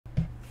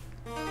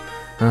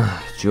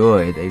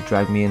Joy, they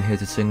dragged me in here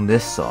to sing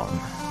this song.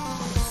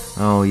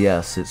 Oh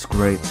yes, it's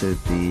great to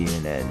be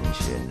an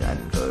engine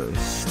and go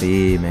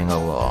steaming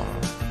along.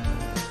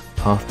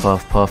 Puff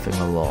puff puffing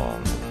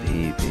along,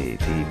 beep beep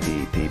beep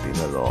beep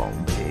beeping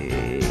along,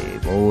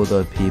 beep. All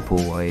the people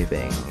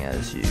waving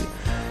as you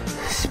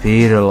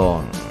speed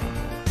along.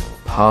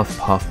 Puff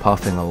puff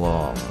puffing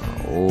along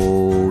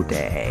all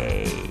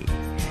day.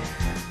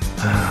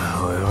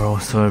 We're all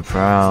so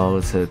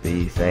proud to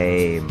be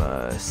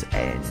famous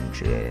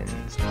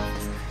engines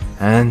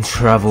and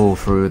travel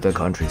through the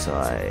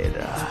countryside.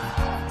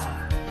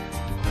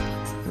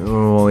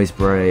 We're always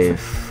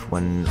brave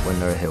when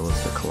there are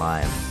hills to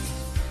climb.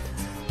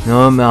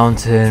 No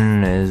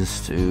mountain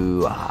is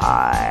too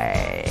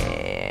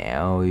high.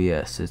 Oh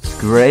yes, it's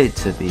great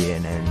to be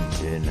an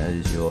engine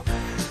as you're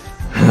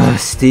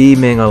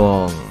steaming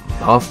along,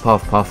 puff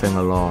puff puffing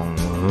along,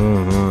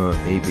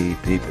 beep beep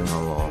beeping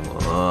along,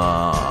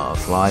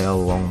 fly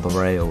along the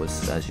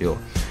rails as your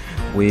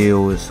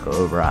wheels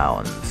go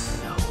round,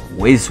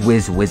 whiz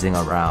whiz whizzing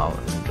around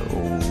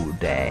all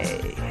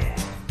day.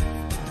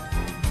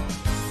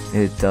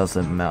 It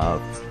doesn't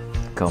matter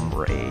come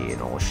rain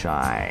or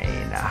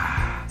shine,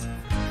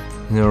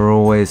 there are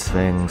always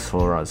things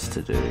for us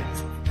to do.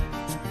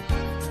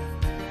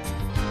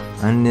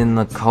 And in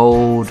the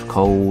cold,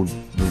 cold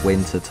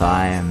winter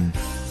time,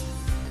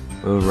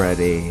 we're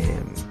ready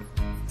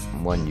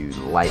when you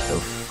light the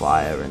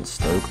fire and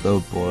stoke the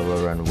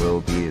boiler, and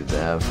we'll be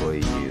there for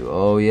you.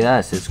 Oh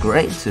yes, it's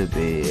great to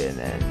be an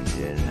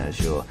engine as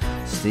you're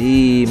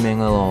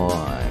steaming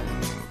along,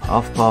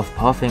 puff puff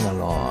puffing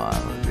along,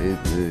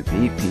 beep beep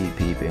beep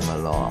beep beeping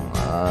along.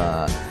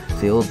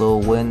 Feel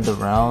the wind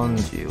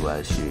around you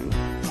as you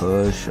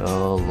push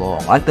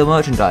along, like the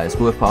merchandise.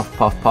 We're puff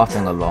puff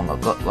puffing along. I've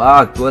got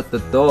where's the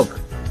dog?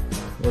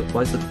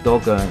 Why's the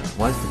dog going?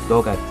 Why is the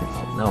dog acting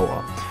up?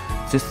 No.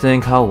 Just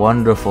think how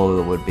wonderful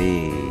it would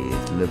be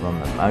to live on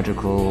the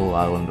magical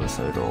island of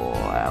Sodor,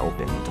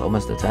 helping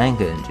Thomas the Tank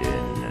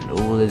Engine and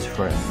all his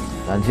friends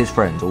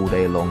all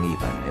day long.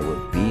 Even it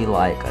would be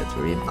like a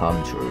dream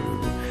come true.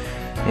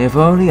 If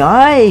only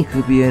I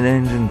could be an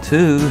engine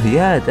too.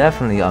 Yeah,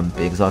 definitely. I'm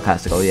being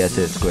sarcastic. Oh yes,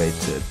 it's great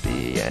to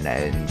be an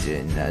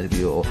engine as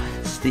you're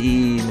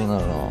steaming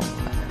along,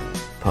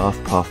 puff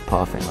puff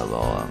puffing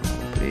along,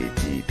 beep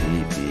beep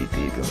beep beep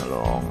beeping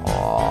along.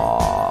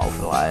 Oh,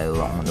 fly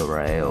along the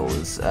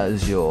rails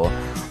as your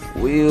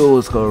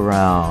wheels go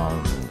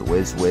round,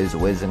 whiz whiz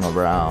whizzing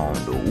around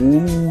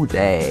all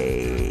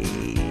day.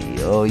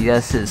 Oh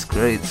yes, it's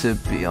great to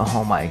be.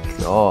 Oh my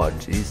god,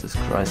 Jesus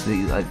Christ!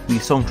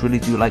 These songs really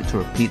do like to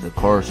repeat the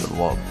chorus a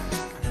lot.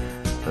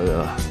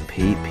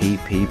 Peep peep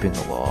peeping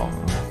along.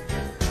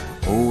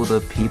 All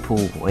the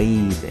people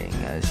waving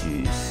as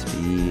you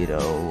speed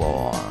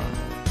along.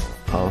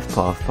 Puff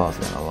puff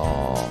puffing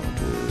along.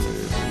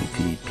 Peep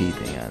peep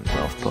peeping and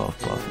puff puff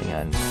puffing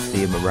and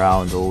steam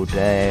around all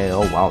day.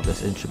 Oh wow,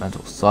 this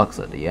instrumental sucks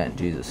at the end.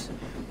 Jesus.